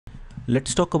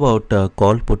Let's talk about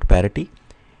call put parity.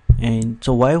 And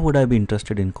so, why would I be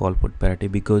interested in call put parity?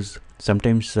 Because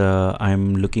sometimes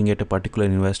I'm looking at a particular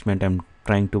investment, I'm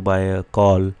trying to buy a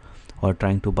call or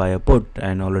trying to buy a put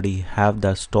and already have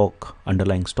the stock,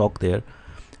 underlying stock there.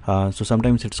 So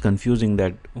sometimes it's confusing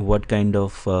that what kind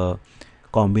of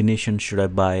combination should I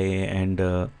buy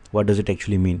and what does it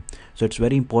actually mean. So it's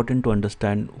very important to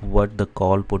understand what the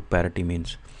call put parity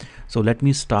means. So let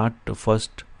me start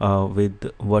first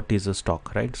with what is a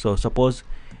stock, right? So suppose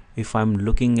if I'm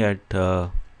looking at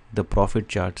the profit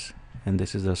charts, and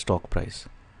this is a stock price,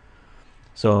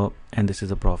 so and this is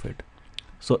a profit.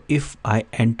 So if I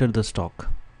enter the stock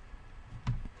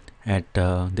at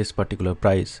this particular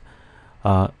price,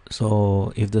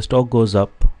 so if the stock goes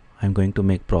up, I'm going to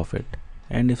make profit,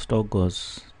 and if stock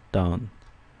goes down,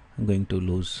 I'm going to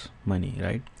lose money,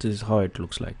 right? This is how it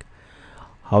looks like.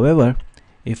 However,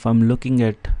 if I'm looking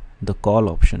at the call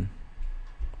option,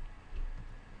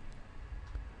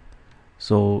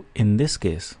 so in this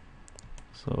case,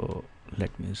 so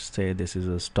let me say this is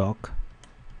a stock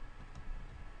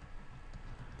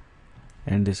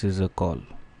and this is a call.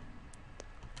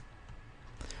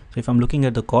 So if I'm looking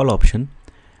at the call option,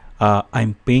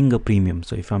 I'm paying a premium.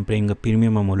 So if I'm paying a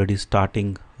premium, I'm already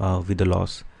starting with a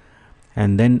loss,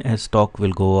 and then as stock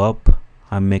will go up,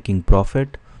 I'm making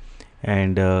profit,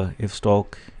 and if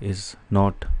stock is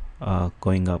not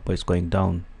going up or it's going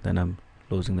down, then I'm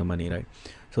losing the money, right?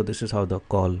 So this is how the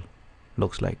call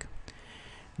looks like.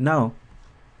 Now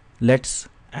let's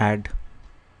add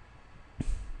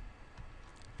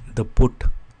the put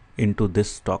into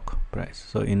this stock price.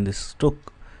 So in this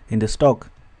stock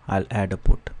I'll add a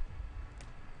put.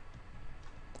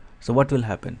 So what will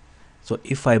happen? So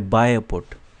if I buy a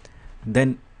put,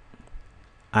 then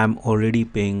I'm already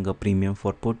paying a premium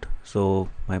for put, so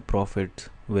my profit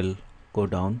will go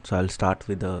down. So I'll start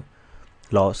with a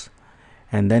loss,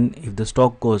 and then if the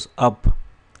stock goes up,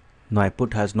 my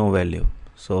put has no value,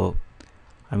 so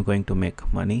I'm going to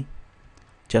make money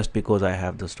just because I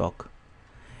have the stock.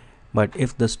 But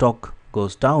if the stock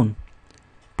goes down,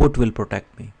 put will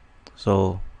protect me,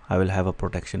 so I will have a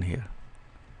protection here.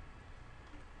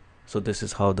 So this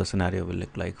is how the scenario will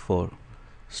look like for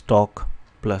stock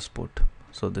plus put.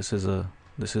 So this is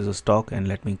a stock, and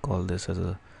let me call this as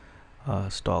a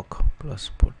stock plus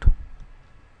put.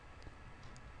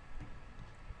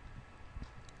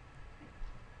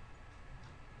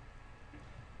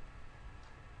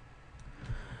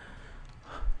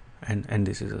 And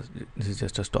this is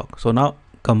just a stock. So now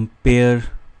compare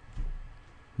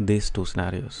these two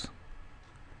scenarios.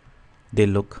 They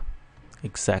look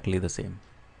exactly the same,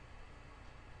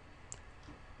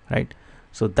 right?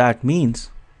 So that means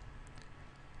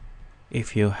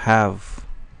if you have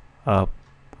a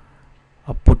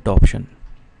put option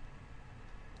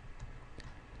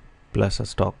plus a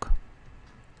stock,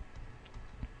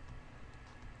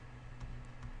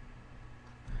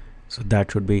 so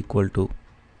that should be equal to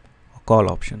a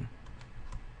call option,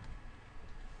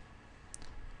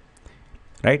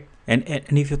 right? And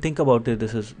if you think about it,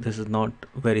 this is not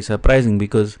very surprising,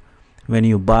 because when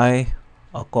you buy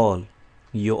a call,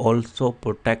 you also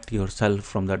protect yourself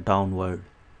from the downward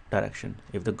direction.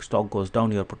 If the stock goes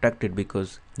down, you're protected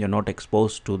because you're not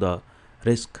exposed to the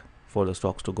risk for the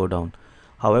stocks to go down.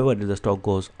 However, if the stock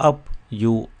goes up,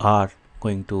 you are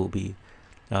going to be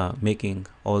making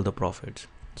all the profits.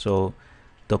 So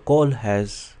the call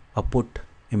has a put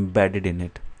embedded in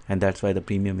it, and that's why the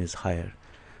premium is higher.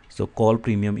 So call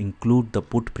premium include the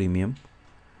put premium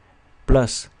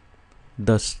plus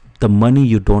the money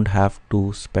you don't have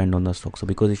to spend on the stock. So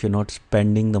because if you're not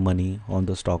spending the money on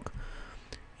the stock,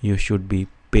 you should be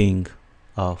paying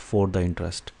for the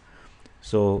interest.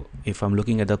 So if I'm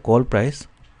looking at the call price,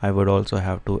 I would also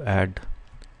have to add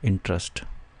interest.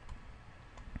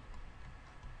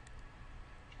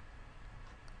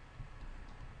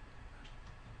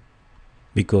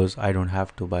 Because I don't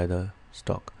have to buy the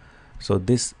stock. So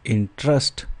this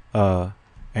interest, and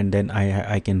then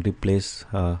I can replace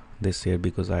this here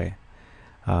because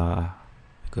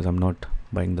because I'm not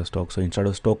buying the stock. So instead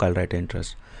of stock, I'll write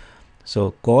interest.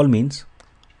 So call means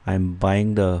I'm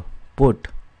buying the put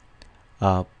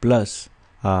plus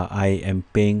I am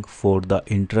paying for the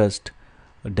interest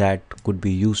that could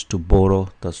be used to borrow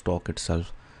the stock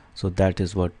itself. So that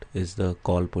is what is the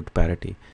call put parity.